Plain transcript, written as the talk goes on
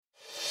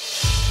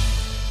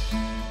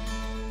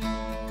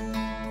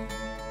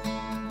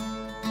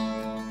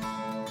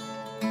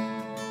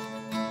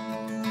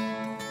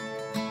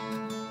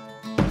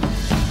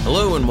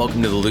and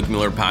welcome to the Luke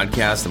Miller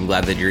Podcast. I'm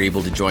glad that you're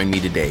able to join me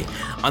today.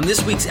 On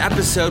this week's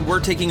episode, we're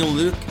taking a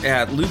look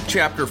at Luke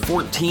chapter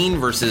 14,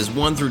 verses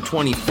 1 through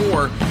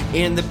 24,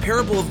 and the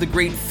parable of the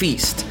great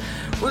feast.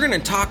 We're going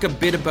to talk a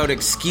bit about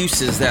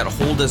excuses that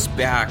hold us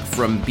back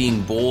from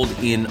being bold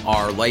in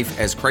our life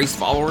as Christ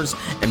followers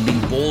and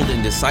being bold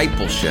in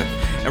discipleship.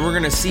 And we're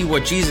going to see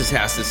what Jesus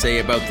has to say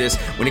about this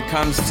when it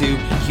comes to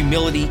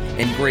humility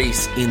and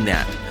grace in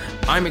that.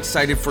 I'm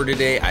excited for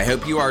today. I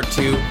hope you are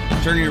too.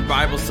 Turn your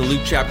Bibles to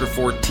Luke chapter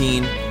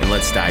 14 and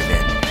let's dive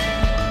in.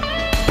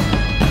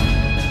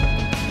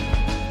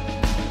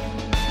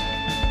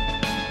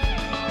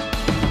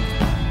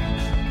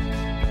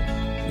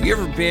 Have you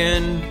ever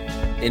been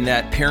in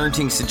that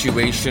parenting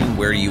situation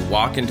where you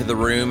walk into the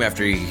room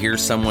after you hear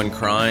someone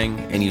crying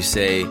and you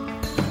say,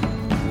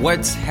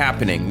 "What's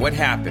happening? What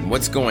happened?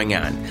 What's going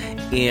on?"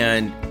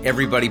 And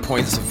everybody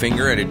points a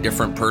finger at a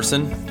different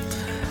person.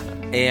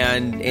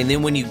 And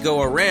then when you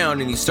go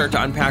around and you start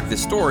to unpack the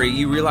story,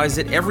 you realize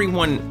that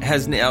everyone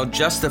has now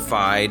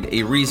justified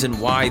a reason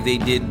why they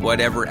did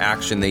whatever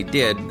action they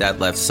did that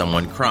left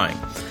someone crying.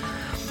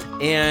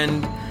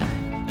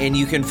 And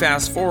you can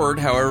fast forward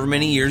however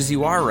many years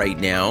you are right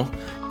now,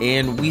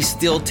 and we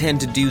still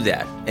tend to do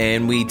that.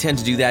 And we tend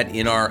to do that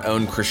in our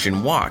own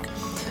Christian walk.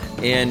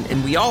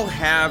 And we all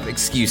have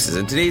excuses,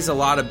 and today's a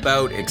lot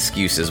about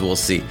excuses, we'll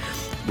see.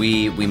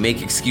 We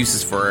make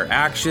excuses for our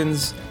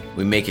actions.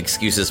 We make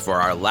excuses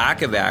for our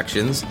lack of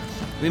actions.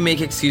 We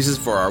make excuses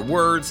for our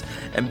words.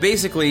 And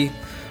basically,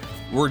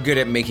 we're good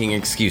at making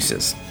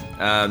excuses.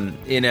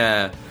 In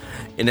a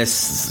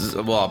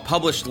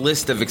published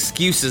list of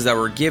excuses that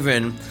were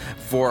given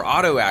for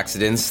auto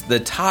accidents,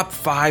 the top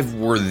 5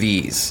 were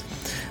these.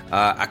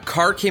 A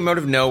car came out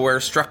of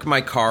nowhere, struck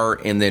my car,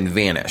 and then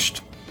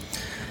vanished.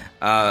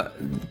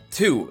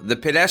 2, the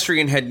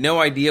pedestrian had no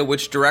idea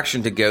which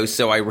direction to go,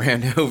 so I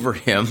ran over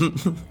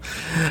him.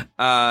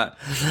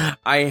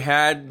 I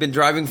had been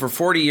driving for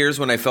 40 years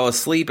when I fell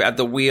asleep at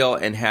the wheel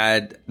and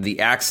had the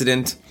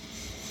accident.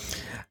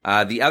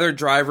 The other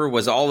driver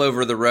was all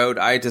over the road.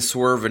 I had to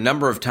swerve a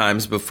number of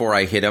times before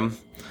I hit him.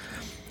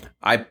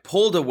 I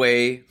pulled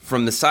away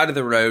from the side of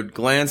the road,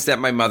 glanced at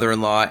my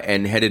mother-in-law,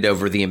 and headed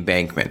over the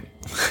embankment.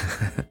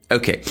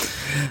 Okay,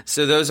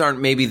 so those aren't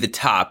maybe the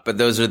top, but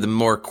those are the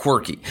more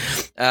quirky.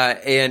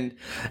 And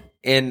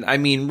I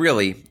mean,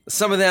 really,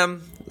 some of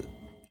them,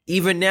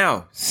 even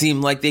now,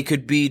 seem like they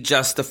could be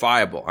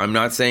justifiable. I'm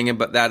not saying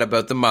about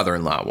the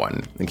mother-in-law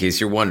one, in case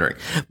you're wondering.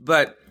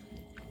 But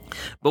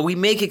we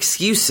make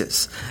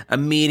excuses.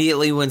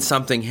 Immediately when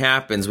something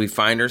happens, we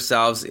find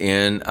ourselves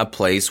in a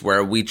place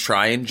where we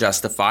try and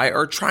justify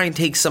or try and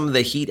take some of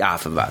the heat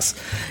off of us.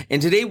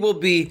 And today we'll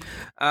be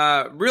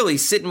really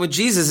sitting with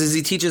Jesus as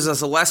he teaches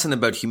us a lesson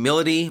about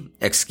humility,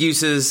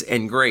 excuses,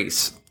 and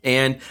grace.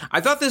 And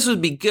I thought this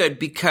would be good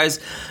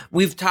because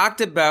we've talked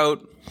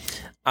about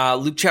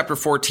Luke chapter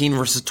 14,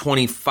 verses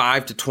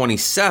 25 to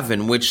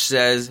 27,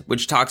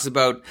 which talks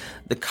about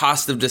the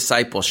cost of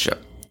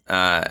discipleship.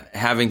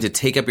 Having to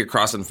take up your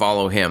cross and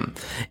follow him,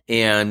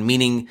 and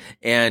meaning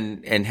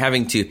and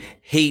having to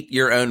hate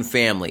your own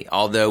family.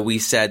 Although we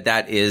said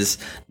that is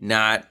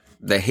not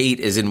the hate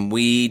as in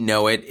we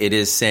know it. It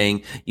is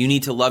saying you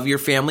need to love your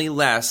family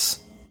less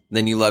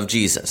than you love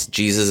Jesus.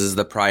 Jesus is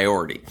the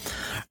priority.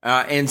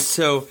 And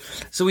so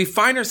we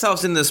find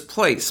ourselves in this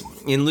place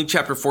in Luke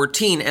chapter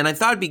 14. And I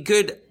thought it'd be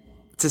good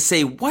to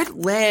say what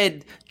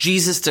led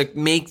Jesus to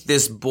make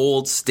this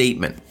bold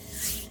statement.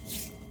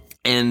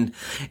 And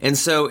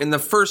so in the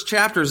first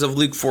chapters of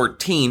Luke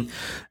 14,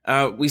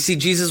 we see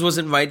Jesus was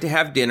invited to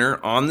have dinner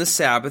on the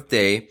Sabbath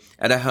day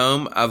at a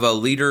home of a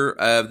leader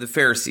of the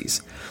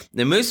Pharisees.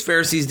 Now, most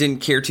Pharisees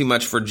didn't care too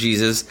much for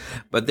Jesus,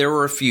 but there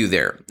were a few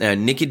there.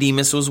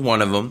 Nicodemus was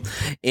one of them,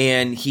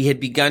 and he had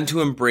begun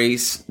to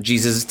embrace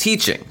Jesus'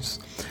 teachings.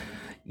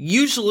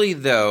 Usually,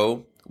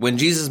 though, when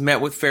Jesus met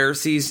with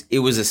Pharisees, it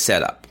was a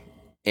setup,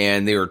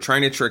 and they were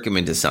trying to trick him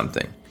into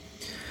something.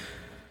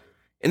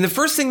 And the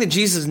first thing that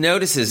Jesus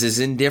notices is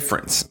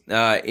indifference.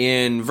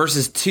 In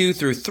verses 2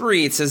 through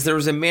 3, it says, there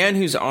was a man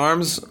whose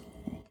arms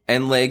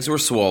and legs were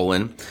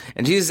swollen.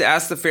 And Jesus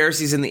asked the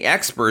Pharisees and the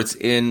experts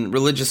in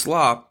religious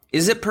law,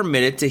 is it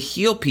permitted to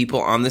heal people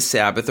on the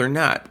Sabbath or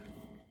not?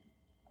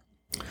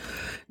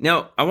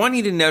 Now, I want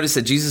you to notice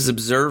that Jesus is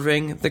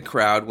observing the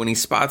crowd when he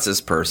spots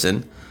this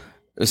person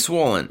is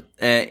swollen.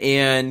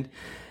 And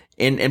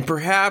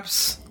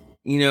perhaps,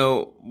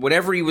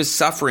 whatever he was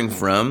suffering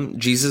from,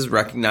 Jesus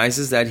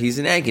recognizes that he's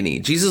in agony.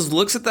 Jesus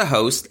looks at the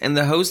host and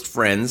the host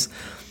friends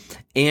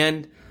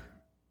and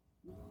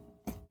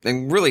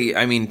really,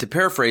 to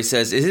paraphrase,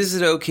 says, is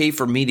it okay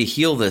for me to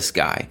heal this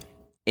guy?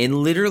 And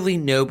literally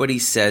nobody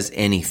says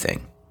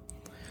anything.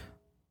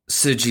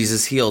 So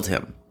Jesus healed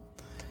him.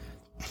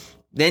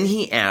 Then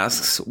he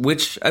asks,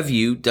 which of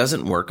you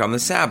doesn't work on the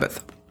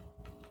Sabbath?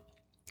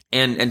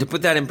 And to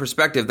put that in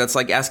perspective, that's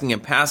like asking a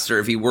pastor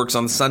if he works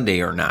on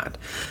Sunday or not.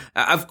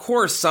 Of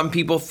course, some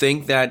people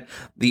think that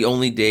the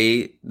only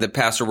day the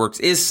pastor works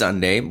is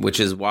Sunday, which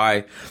is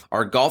why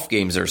our golf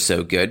games are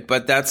so good.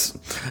 But that's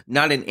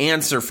not an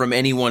answer from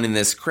anyone in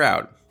this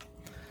crowd.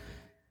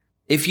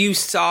 if you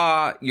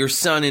saw your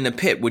son in a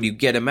pit, would you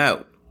get him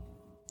out?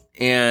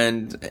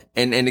 And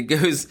it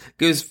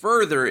goes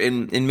further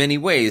in many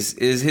ways.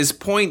 Is his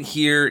point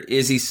here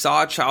is he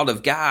saw a child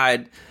of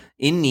God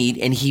in need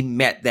and he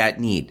met that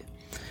need.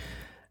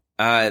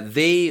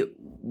 They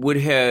would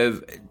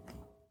have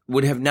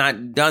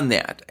not done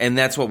that. And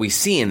that's what we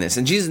see in this.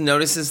 And Jesus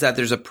notices that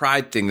there's a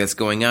pride thing that's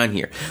going on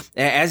here.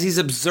 As he's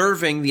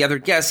observing the other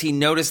guests, he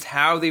noticed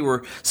how they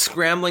were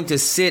scrambling to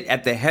sit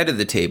at the head of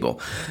the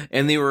table.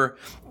 And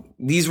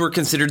these were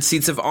considered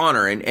seats of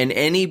honor. And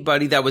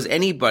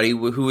anybody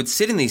who would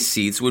sit in these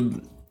seats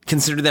would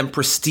consider them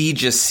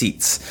prestigious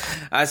seats.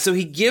 So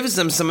he gives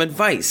them some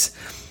advice.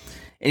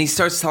 And he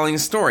starts telling a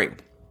story.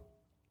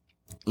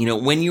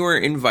 When you are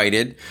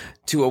invited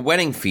to a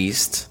wedding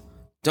feast,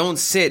 don't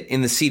sit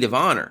in the seat of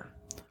honor.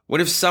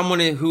 What if someone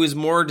who is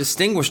more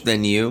distinguished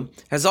than you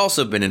has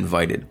also been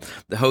invited?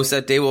 The host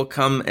that day will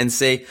come and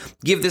say,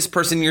 give this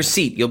person your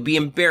seat. You'll be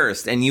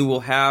embarrassed and you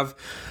will have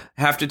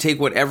to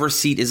take whatever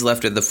seat is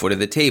left at the foot of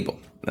the table.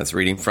 That's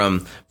reading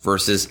from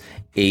verses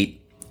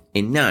 8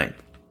 and 9.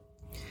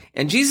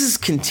 And Jesus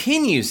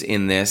continues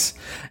in this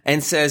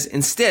and says,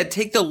 instead,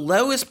 take the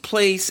lowest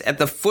place at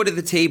the foot of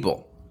the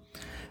table.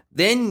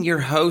 Then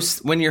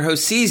when your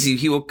host sees you,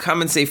 he will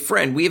come and say,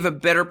 friend, we have a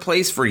better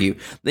place for you.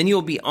 Then you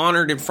will be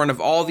honored in front of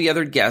all the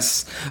other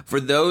guests. For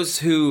those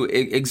who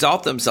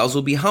exalt themselves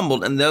will be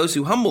humbled, and those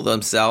who humble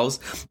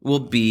themselves will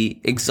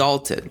be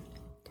exalted.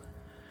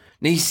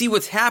 Now you see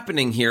what's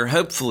happening here,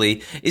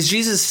 hopefully, is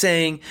Jesus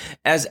saying,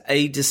 as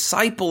a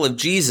disciple of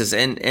Jesus,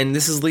 and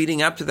this is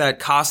leading up to that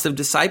cost of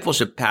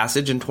discipleship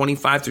passage in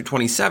 25 through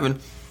 27,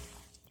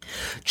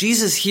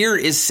 Jesus here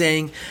is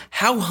saying,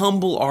 how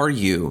humble are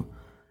you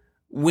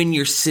when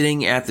you're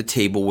sitting at the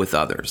table with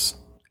others?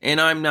 And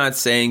I'm not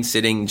saying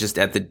sitting just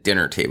at the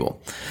dinner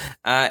table.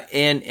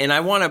 And I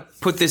want to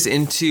put this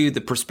into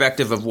the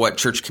perspective of what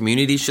church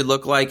community should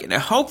look like, and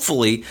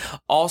hopefully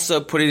also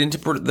put it into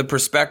the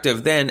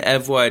perspective then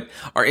of what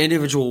our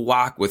individual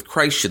walk with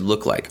Christ should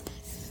look like.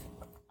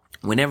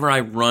 Whenever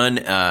I run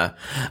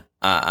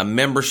a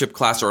membership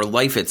class or a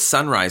Life at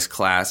Sunrise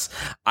class,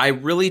 I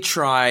really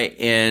try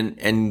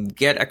and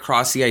get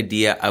across the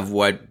idea of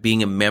what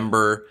being a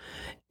member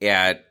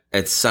at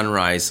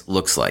Sunrise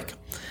looks like.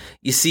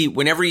 You see,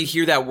 whenever you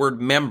hear that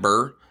word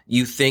member,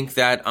 you think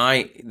that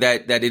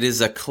that it is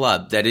a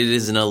club, that it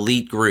is an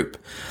elite group,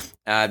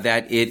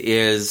 that it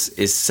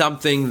is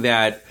something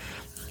that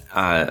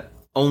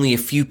only a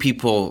few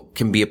people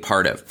can be a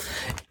part of.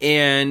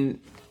 And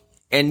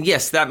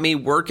yes, that may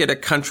work at a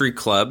country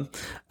club,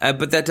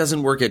 but that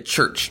doesn't work at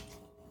church.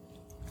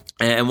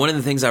 And one of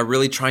the things I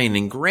really try and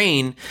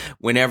ingrain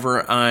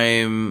whenever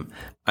I'm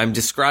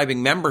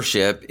describing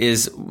membership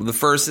is the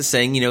first is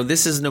saying,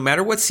 this is no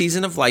matter what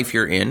season of life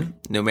you're in,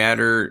 no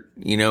matter,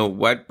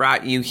 what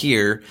brought you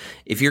here,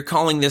 if you're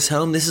calling this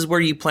home, this is where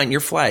you plant your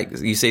flag.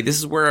 You say, this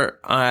is where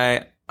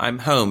I'm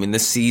home in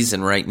this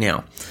season right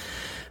now.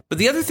 But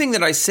the other thing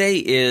that I say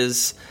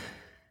is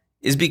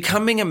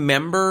becoming a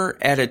member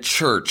at a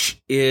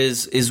church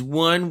is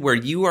one where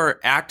you are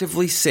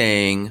actively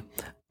saying,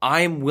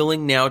 I am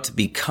willing now to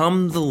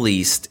become the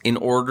least in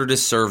order to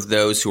serve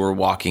those who are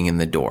walking in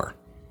the door.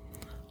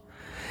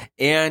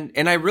 And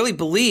I really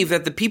believe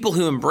that the people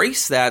who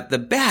embrace that the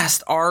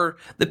best are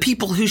the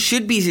people who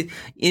should be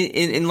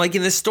in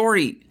this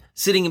story,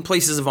 sitting in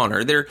places of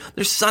honor. They're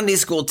Sunday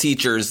school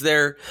teachers.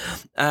 They're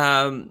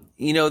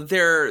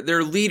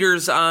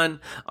leaders on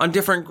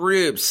different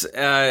groups,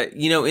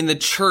 in the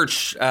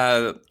church,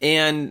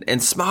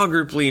 and small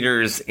group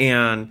leaders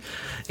and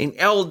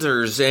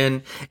elders.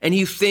 And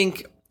you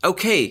think,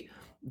 okay,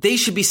 they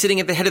should be sitting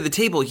at the head of the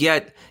table,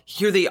 yet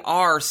here they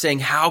are saying,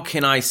 how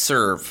can I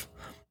serve?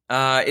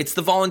 It's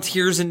the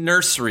volunteers in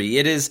nursery.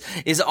 It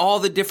is all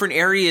the different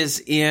areas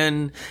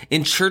in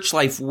church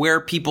life where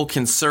people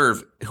can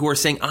serve, who are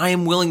saying, I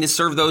am willing to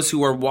serve those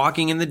who are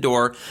walking in the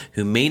door,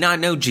 who may not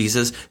know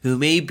Jesus, who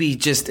may be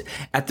just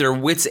at their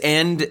wits'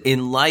 end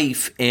in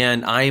life,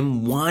 and I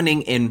am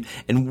wanting and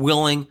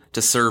willing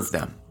to serve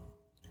them.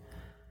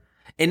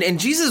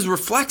 And Jesus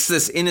reflects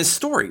this in his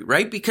story,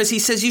 right? Because he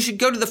says you should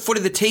go to the foot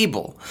of the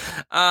table.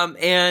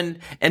 And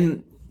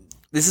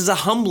this is a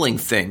humbling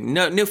thing.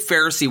 No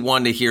Pharisee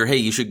wanted to hear, hey,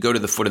 you should go to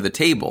the foot of the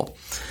table.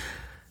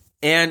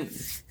 And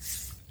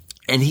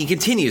he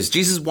continues.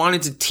 Jesus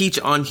wanted to teach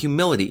on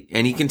humility.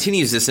 And he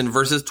continues this in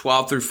verses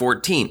 12 through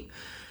 14.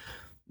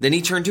 Then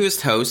he turned to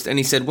his host and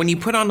he said, when you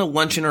put on a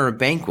luncheon or a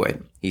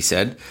banquet, he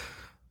said,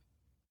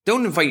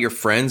 don't invite your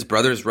friends,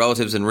 brothers,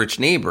 relatives, and rich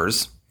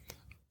neighbors,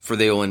 for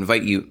they will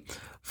invite you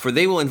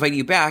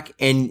back,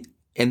 and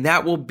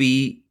that will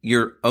be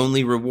your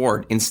only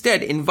reward.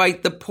 Instead,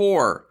 invite the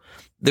poor,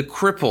 the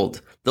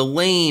crippled, the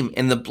lame,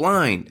 and the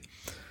blind.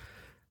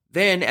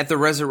 Then at the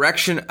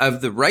resurrection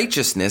of the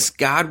righteousness,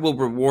 God will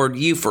reward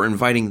you for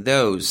inviting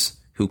those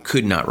who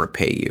could not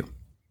repay you.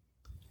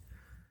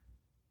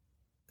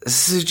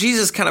 So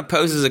Jesus kind of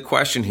poses a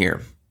question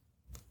here.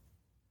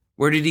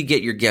 Where did he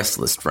get your guest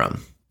list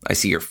from? I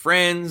see your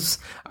friends.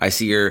 I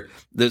see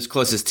those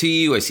closest to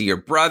you. I see your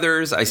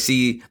brothers. I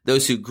see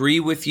those who agree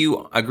with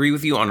you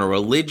on a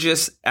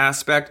religious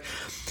aspect.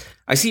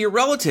 I see your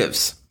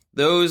relatives,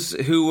 those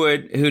who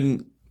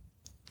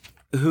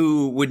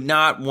would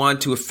not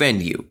want to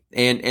offend you.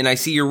 And I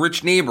see your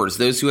rich neighbors,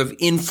 those who have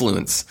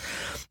influence,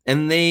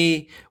 and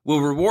they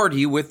will reward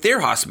you with their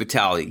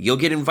hospitality. You'll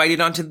get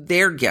invited onto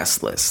their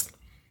guest list.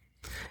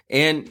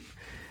 And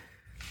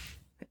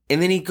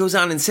then he goes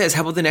on and says,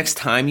 how about the next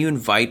time you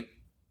invite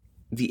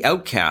the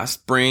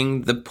outcast,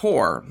 bring the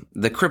poor,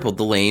 the crippled,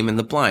 the lame, and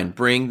the blind.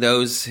 Bring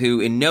those who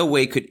in no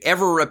way could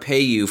ever repay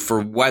you for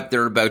what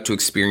they're about to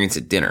experience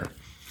at dinner.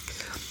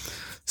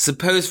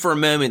 Suppose for a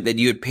moment that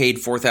you had paid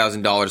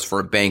 $4,000 for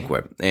a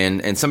banquet,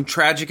 and some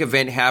tragic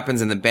event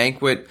happens and the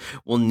banquet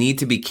will need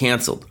to be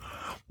canceled.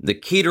 The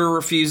caterer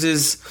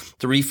refuses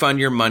to refund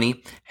your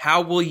money.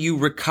 How will you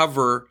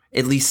recover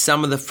at least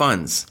some of the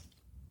funds?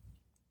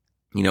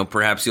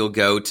 Perhaps you'll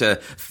go to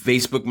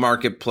Facebook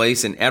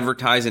Marketplace and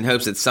advertise in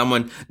hopes that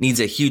someone needs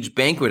a huge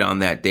banquet on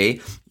that day.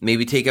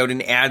 Maybe take out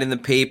an ad in the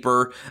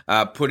paper,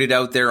 put it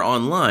out there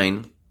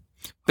online.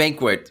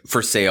 Banquet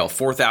for sale,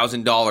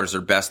 $4,000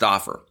 or best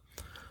offer.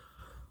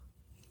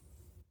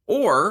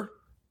 Or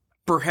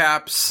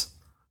perhaps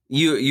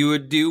you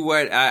would do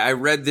what I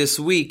read this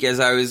week as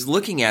I was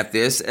looking at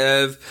this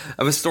of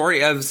a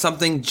story of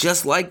something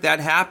just like that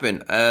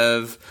happen,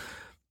 of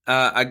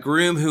a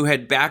groom who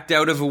had backed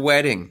out of a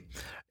wedding,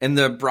 and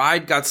the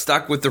bride got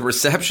stuck with the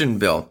reception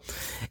bill.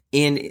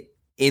 And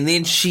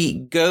then she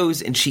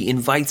goes and she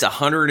invites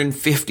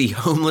 150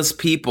 homeless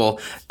people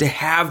to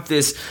have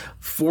this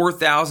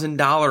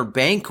 $4,000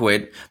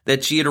 banquet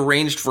that she had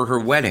arranged for her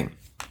wedding.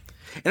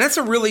 And that's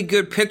a really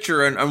good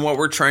picture on what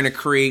we're trying to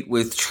create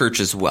with church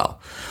as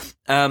well.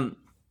 And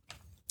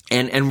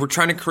we're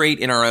trying to create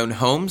in our own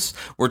homes.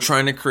 We're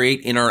trying to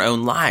create in our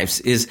own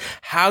lives is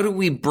how do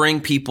we bring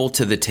people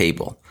to the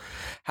table?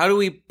 How do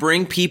we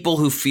bring people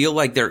who feel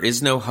like there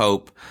is no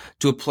hope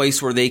to a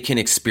place where they can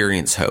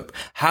experience hope?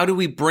 How do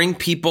we bring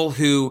people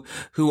who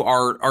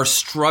are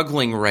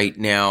struggling right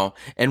now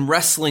and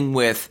wrestling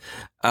with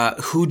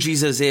who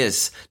Jesus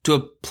is to a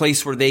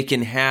place where they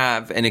can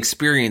have and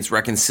experience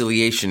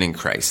reconciliation in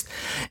Christ?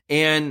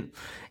 And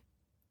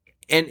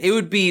it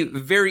would be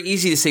very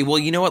easy to say, well,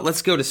 you know what?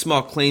 Let's go to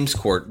small claims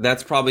court.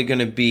 That's probably going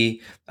to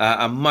be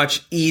a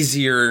much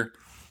easier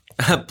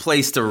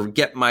place to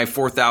get my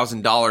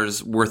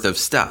 $4,000 worth of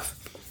stuff.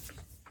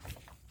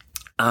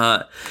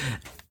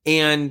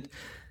 And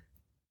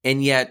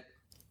yet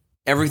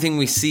everything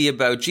we see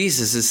about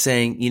Jesus is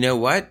saying, you know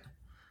what?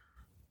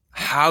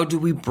 How do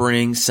we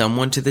bring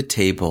someone to the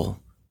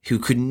table who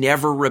could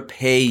never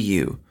repay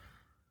you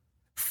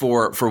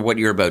for what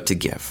you're about to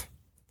give?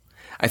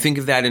 I think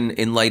of that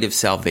in light of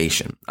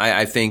salvation.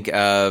 I think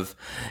of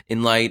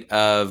in light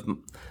of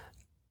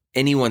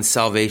anyone's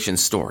salvation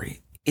story.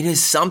 It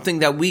is something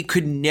that we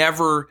could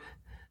never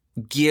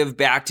give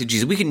back to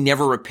Jesus. We could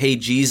never repay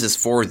Jesus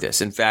for this.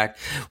 In fact,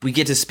 we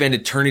get to spend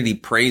eternity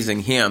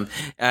praising him.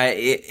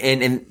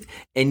 And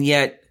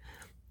yet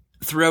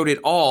throughout it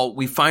all,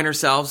 we find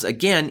ourselves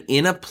again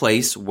in a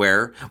place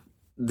where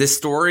this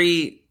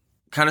story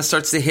kind of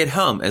starts to hit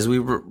home as we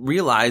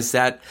realize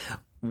that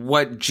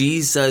what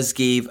Jesus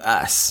gave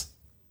us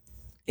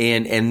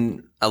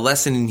and a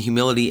lesson in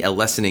humility, a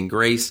lesson in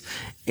grace,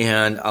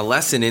 and a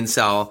lesson in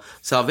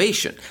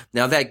salvation.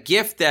 Now, that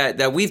gift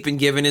that we've been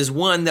given is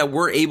one that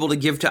we're able to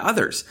give to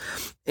others.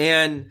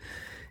 And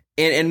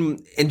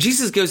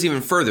Jesus goes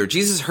even further.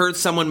 Jesus heard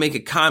someone make a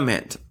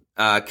comment,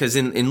 because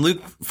in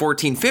Luke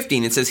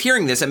 14:15, it says,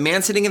 hearing this, a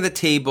man sitting at the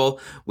table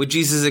with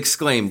Jesus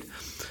exclaimed,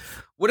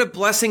 what a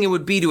blessing it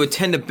would be to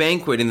attend a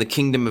banquet in the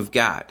kingdom of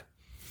God.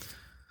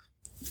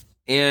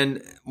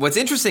 And what's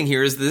interesting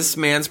here is this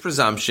man's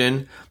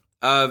presumption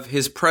of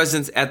his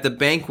presence at the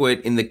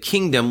banquet in the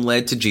kingdom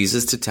led to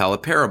Jesus to tell a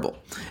parable.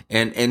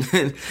 And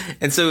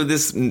so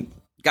this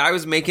guy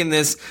was making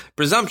this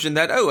presumption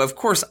that, oh, of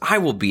course I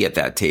will be at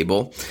that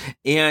table.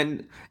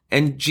 And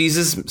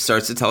Jesus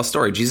starts to tell a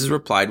story. Jesus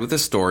replied with a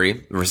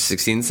story, verse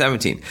 16 and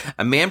 17.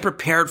 A man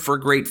prepared for a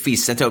great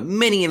feast, sent out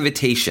many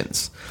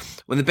invitations.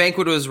 When the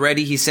banquet was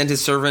ready, he sent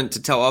his servant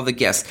to tell all the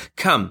guests,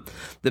 come,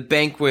 the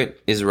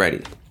banquet is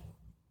ready.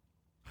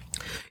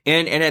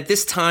 And at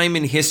this time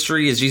in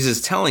history, as Jesus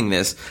is telling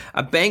this,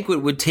 a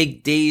banquet would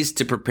take days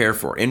to prepare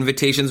for.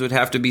 Invitations would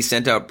have to be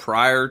sent out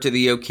prior to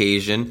the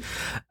occasion,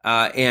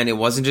 and it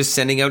wasn't just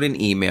sending out an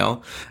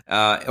email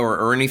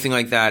or anything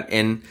like that.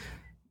 And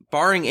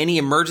barring any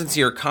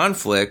emergency or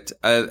conflict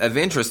of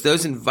interest,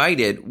 those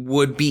invited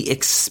would be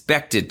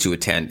expected to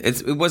attend.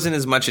 It wasn't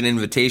as much an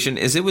invitation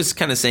as it was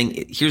kind of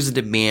saying, here's a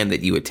demand that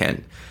you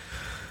attend.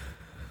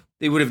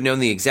 They would have known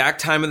the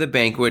exact time of the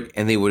banquet,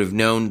 and they would have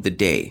known the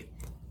day.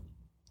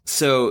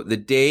 So the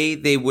day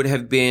they would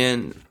have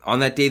been,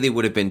 on that day they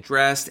would have been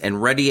dressed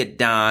and ready at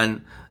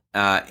dawn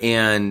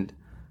and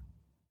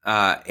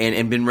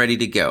been ready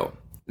to go.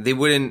 they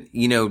wouldn't,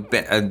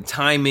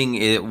 timing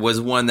it was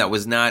one that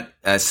was not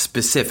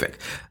specific.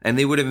 And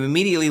they would have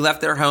immediately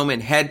left their home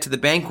and head to the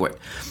banquet.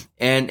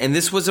 And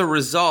this was a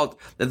result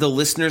that the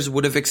listeners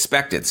would have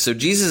expected. So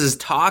Jesus is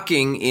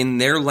talking in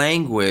their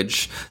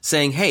language,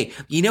 saying, hey,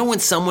 when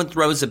someone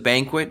throws a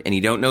banquet and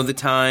you don't know the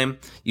time,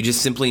 you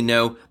just simply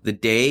know the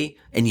day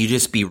and you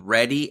just be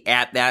ready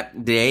at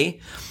that day.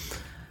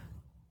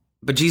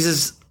 But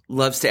Jesus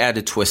loves to add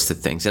a twist to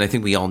things. And I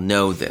think we all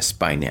know this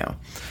by now.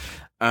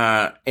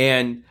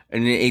 And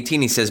in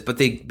 18, he says, but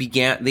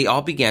they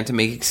all began to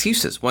make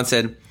excuses. One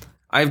said,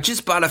 I've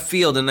just bought a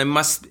field and I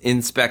must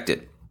inspect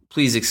it.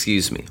 Please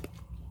excuse me.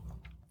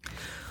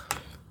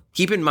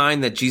 Keep in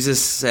mind that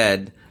Jesus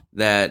said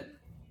that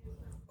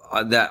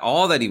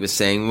all that he was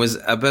saying was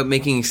about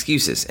making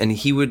excuses. And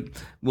he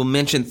will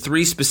mention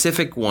 3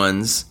 specific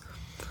ones,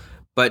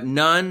 but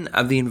none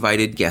of the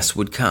invited guests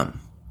would come.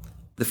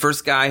 The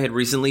first guy had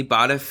recently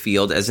bought a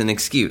field as an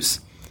excuse,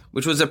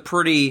 which was a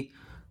pretty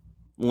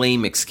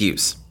lame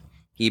excuse.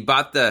 He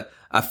bought a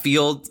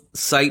field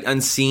sight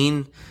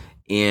unseen,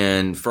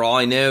 and for all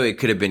I know, it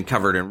could have been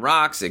covered in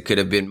rocks, it could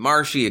have been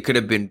marshy, it could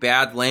have been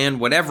bad land,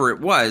 whatever it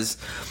was.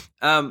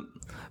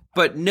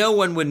 But no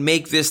one would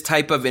make this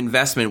type of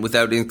investment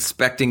without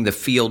inspecting the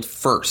field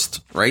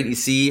first, right? You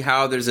see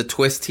how there's a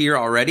twist here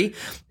already?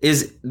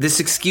 Is this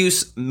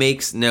excuse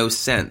makes no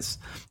sense.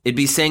 It'd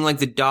be saying like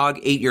the dog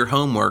ate your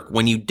homework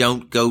when you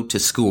don't go to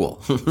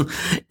school.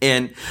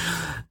 And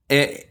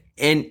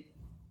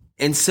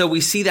so we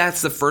see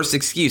that's the first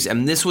excuse.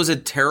 And this was a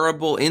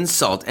terrible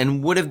insult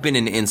and would have been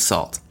an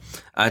insult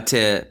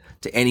to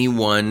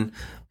anyone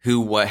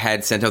who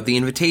had sent out the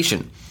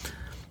invitation.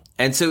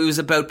 And so it was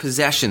about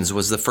possessions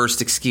was the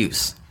first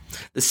excuse.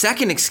 The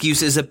second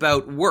excuse is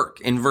about work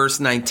in verse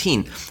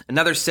 19.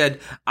 Another said,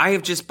 I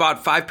have just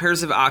bought 5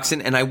 pairs of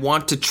oxen and I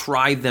want to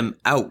try them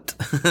out.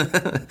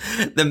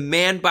 The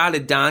man bought a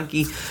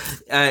donkey,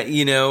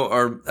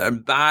 or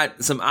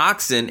bought some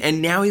oxen,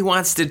 and now he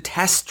wants to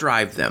test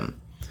drive them.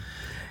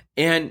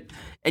 And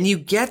you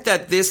get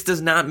that this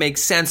does not make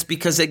sense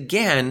because,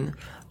 again,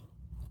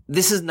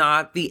 this is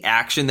not the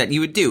action that you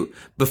would do.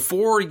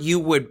 Before you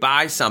would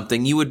buy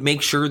something, you would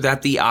make sure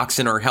that the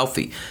oxen are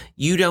healthy.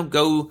 You don't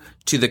go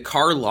to the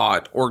car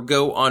lot or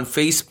go on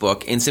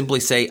Facebook and simply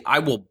say, I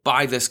will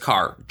buy this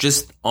car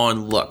just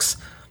on looks.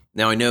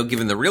 Now, I know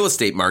given the real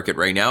estate market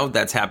right now,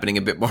 that's happening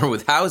a bit more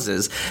with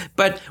houses.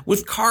 But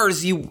with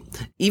cars,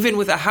 even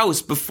with a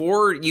house,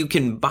 before you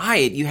can buy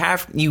it,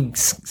 you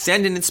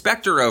send an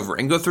inspector over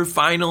and go through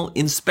final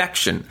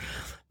inspection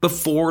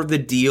before the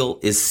deal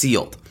is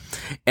sealed.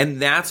 And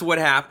that's what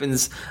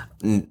happens.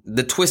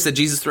 The twist that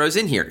Jesus throws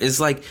in here is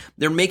like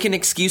they're making an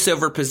excuse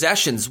over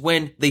possessions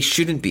when they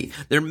shouldn't be.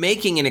 They're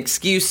making an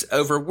excuse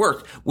over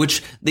work,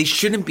 which they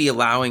shouldn't be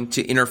allowing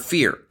to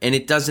interfere. And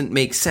it doesn't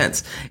make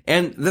sense.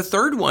 And the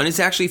third one is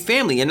actually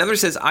family. Another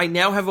says, I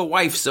now have a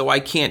wife, so I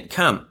can't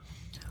come.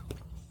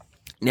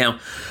 Now,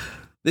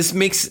 this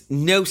makes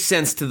no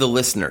sense to the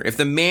listener. If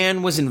the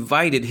man was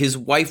invited, his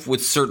wife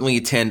would certainly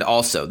attend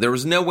also. There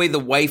was no way the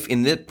wife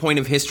in that point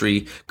of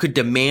history could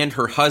demand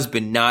her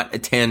husband not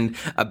attend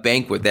a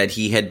banquet that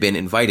he had been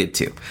invited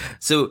to.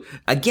 So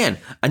again,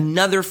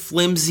 another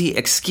flimsy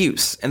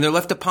excuse. And they're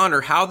left to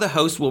ponder how the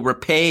host will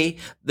repay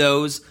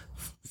those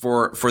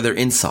for their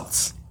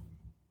insults.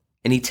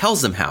 And he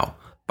tells them how,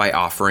 by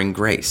offering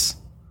grace.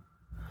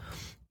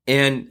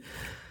 And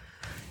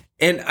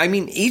I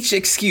mean, each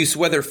excuse,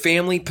 whether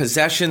family,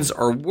 possessions,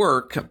 or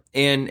work,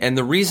 and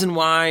the reason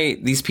why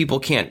these people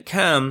can't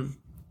come,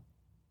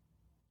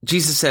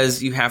 Jesus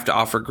says you have to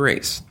offer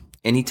grace.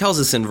 And he tells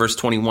us in verse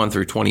 21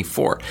 through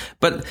 24.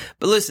 But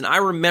listen, I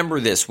remember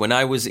this when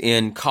I was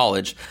in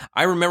college.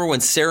 I remember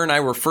when Sarah and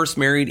I were first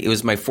married. It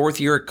was my 4th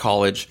year at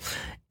college.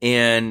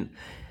 And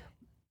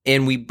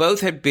we both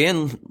had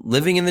been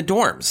living in the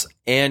dorms.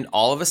 And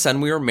all of a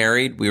sudden we were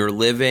married. We were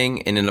living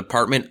in an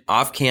apartment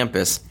off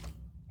campus.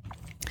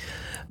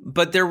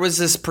 But there was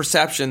this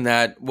perception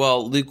that,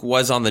 well, Luke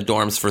was on the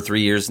dorms for 3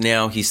 years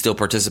now. He still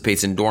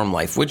participates in dorm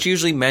life, which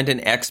usually meant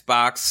an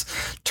Xbox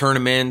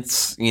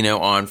tournaments,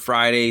 on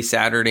Friday,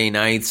 Saturday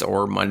nights,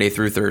 or Monday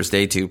through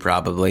Thursday too,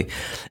 probably.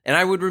 And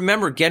I would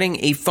remember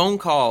getting a phone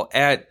call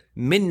at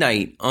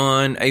midnight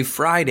on a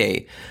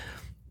Friday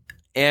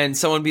and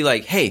someone be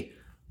like, hey,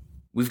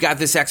 we've got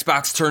this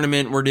Xbox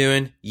tournament we're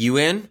doing. You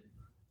in?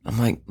 I'm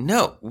like,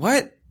 no,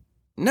 what?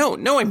 No,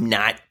 I'm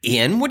not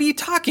in. What are you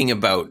talking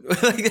about?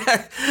 Like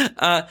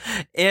that.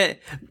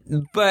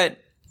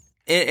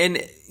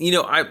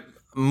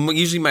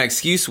 Usually my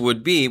excuse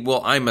would be,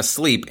 well, I'm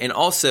asleep. And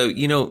also,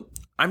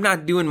 I'm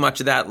not doing much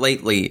of that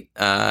lately,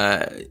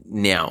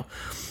 now.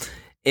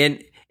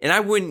 And I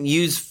wouldn't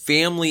use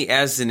family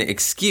as an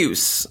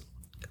excuse,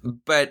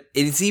 but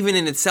it's even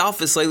in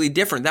itself is slightly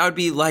different. That would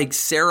be like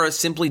Sarah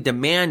simply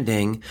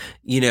demanding,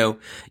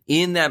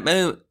 in that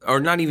moment, or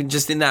not even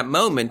just in that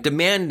moment,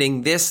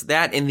 demanding this,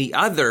 that, and the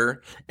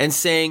other, and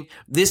saying,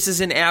 this is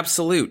an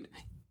absolute.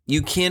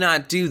 You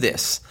cannot do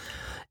this.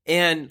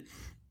 And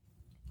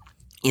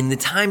in the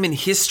time in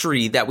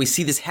history that we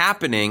see this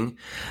happening,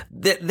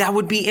 that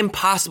would be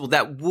impossible.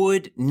 That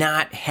would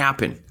not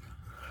happen.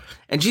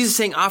 And Jesus is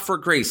saying, offer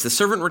grace. The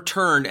servant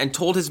returned and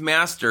told his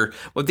master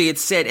what they had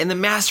said. And the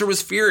master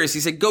was furious. He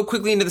said, go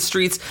quickly into the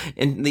streets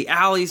and the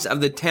alleys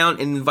of the town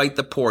and invite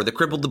the poor, the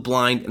crippled, the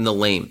blind, and the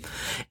lame.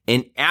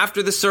 And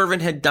after the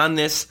servant had done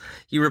this,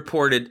 he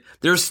reported,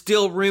 there's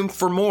still room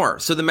for more.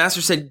 So the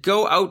master said,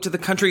 go out to the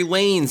country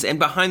lanes and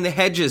behind the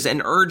hedges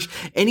and urge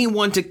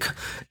anyone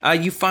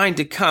you find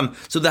to come,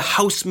 so the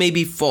house may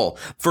be full.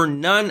 For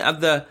none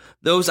of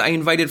those I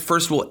invited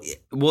first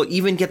will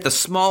even get the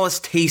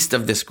smallest taste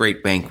of this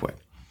great banquet.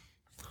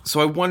 So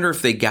I wonder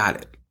if they got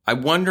it. I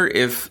wonder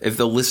if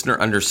the listener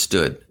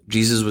understood.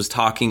 Jesus was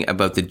talking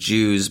about the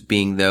Jews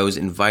being those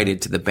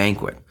invited to the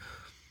banquet.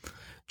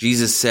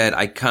 Jesus said,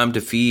 I come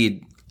to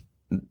feed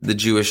the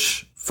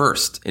Jewish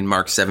first in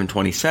Mark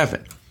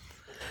 7:27.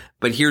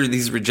 But here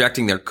he's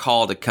rejecting their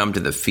call to come to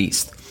the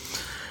feast.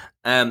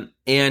 And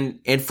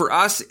for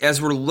us,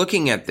 as we're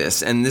looking at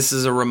this, and this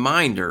is a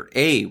reminder,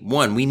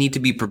 one, we need to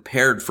be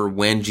prepared for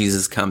when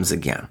Jesus comes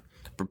again.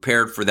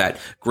 Prepared for that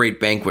great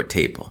banquet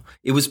table.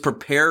 It was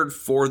prepared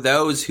for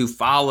those who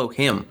follow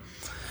him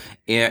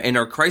and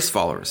are Christ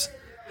followers.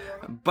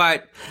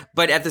 But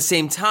at the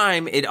same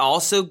time, it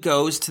also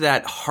goes to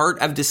that heart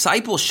of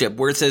discipleship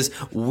where it says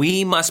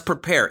we must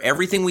prepare.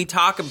 Everything we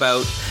talk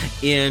about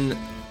in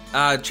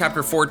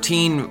chapter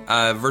 14,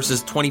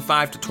 verses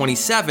 25 to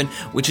 27,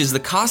 which is the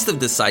cost of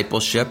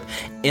discipleship,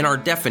 in our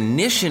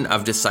definition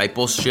of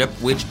discipleship,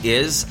 which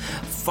is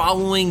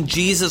following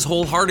Jesus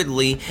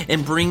wholeheartedly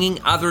and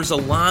bringing others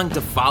along to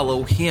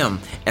follow him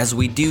as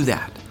we do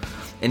that,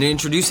 and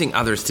introducing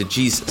others to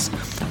Jesus.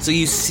 So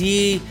you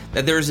see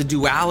that there's a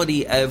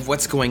duality of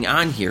what's going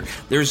on here.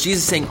 There's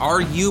Jesus saying, are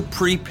you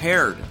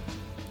prepared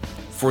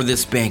for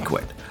this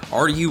banquet?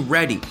 Are you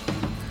ready?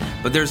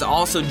 But there's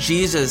also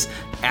Jesus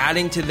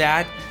adding to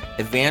that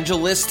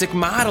evangelistic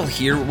model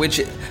here,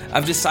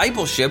 of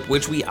discipleship,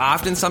 which we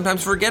often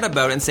sometimes forget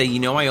about and say,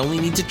 I only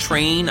need to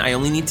train, I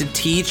only need to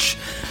teach.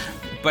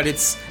 But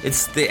it's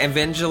the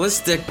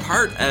evangelistic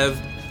part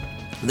of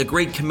the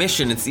Great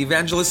Commission. It's the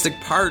evangelistic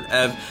part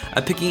of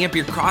picking up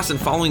your cross and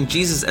following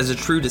Jesus as a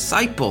true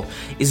disciple,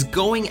 is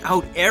going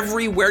out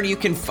everywhere you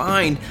can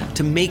find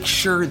to make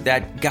sure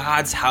that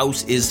God's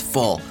house is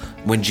full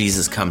when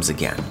Jesus comes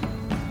again.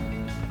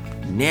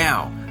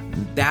 Now,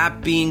 that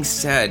being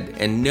said,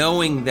 and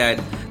knowing that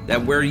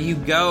where you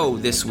go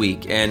this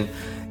week and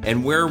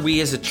where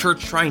we as a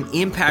church try and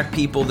impact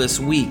people this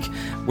week,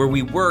 where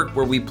we work,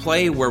 where we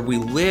play, where we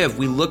live,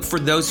 we look for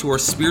those who are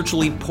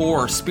spiritually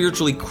poor,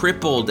 spiritually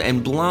crippled,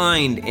 and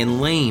blind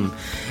and lame.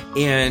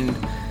 And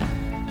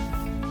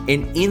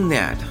in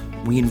that,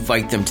 we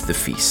invite them to the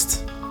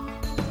feast.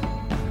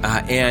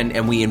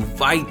 And we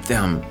invite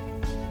them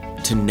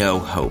to know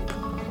hope.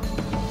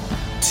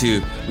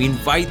 We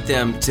invite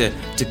them to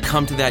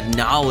come to that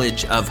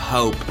knowledge of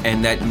hope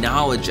and that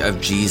knowledge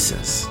of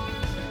Jesus,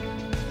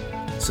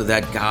 so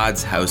that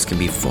God's house can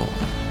be full.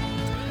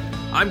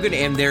 I'm going to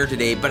end there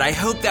today, but I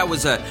hope that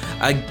was a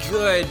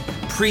good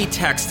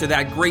pretext to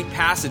that great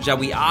passage that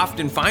we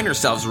often find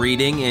ourselves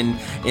reading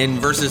in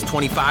verses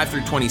 25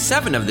 through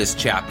 27 of this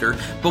chapter,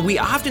 but we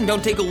often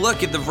don't take a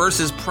look at the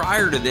verses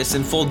prior to this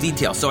in full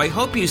detail. So I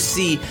hope you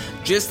see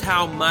just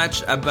how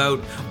much about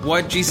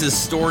what Jesus'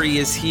 story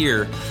is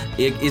here.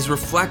 It is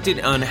reflected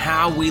on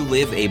how we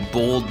live a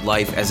bold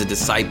life as a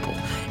disciple,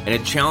 and a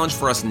challenge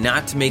for us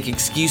not to make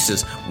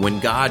excuses when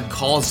God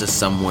calls us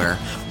somewhere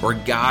or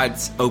God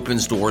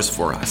opens doors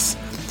for us.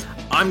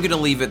 I'm going to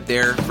leave it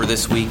there for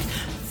this week.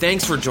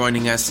 Thanks for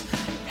joining us.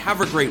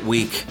 Have a great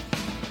week,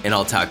 and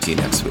I'll talk to you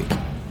next week.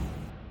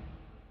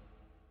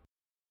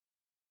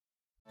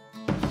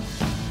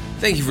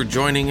 Thank you for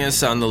joining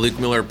us on the Luke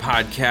Miller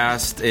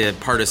Podcast,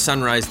 part of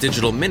Sunrise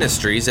Digital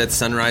Ministries at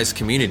Sunrise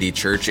Community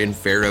Church in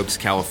Fair Oaks,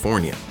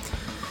 California.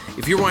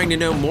 If you're wanting to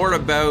know more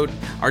about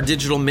our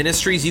digital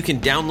ministries, you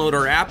can download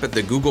our app at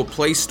the Google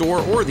Play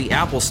Store or the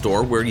Apple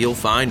Store, where you'll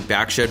find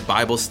Backshed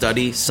Bible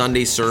Study,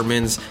 Sunday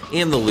Sermons,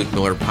 and the Luke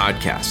Miller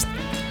Podcast.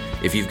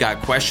 If you've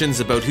got questions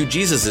about who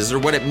Jesus is or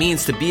what it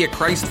means to be a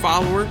Christ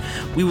follower,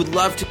 we would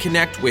love to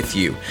connect with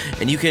you.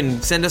 And you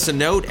can send us a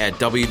note at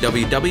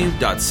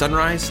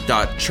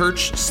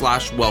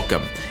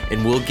www.sunrise.church/welcome,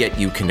 and we'll get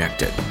you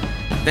connected.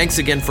 Thanks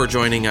again for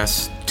joining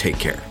us. Take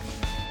care.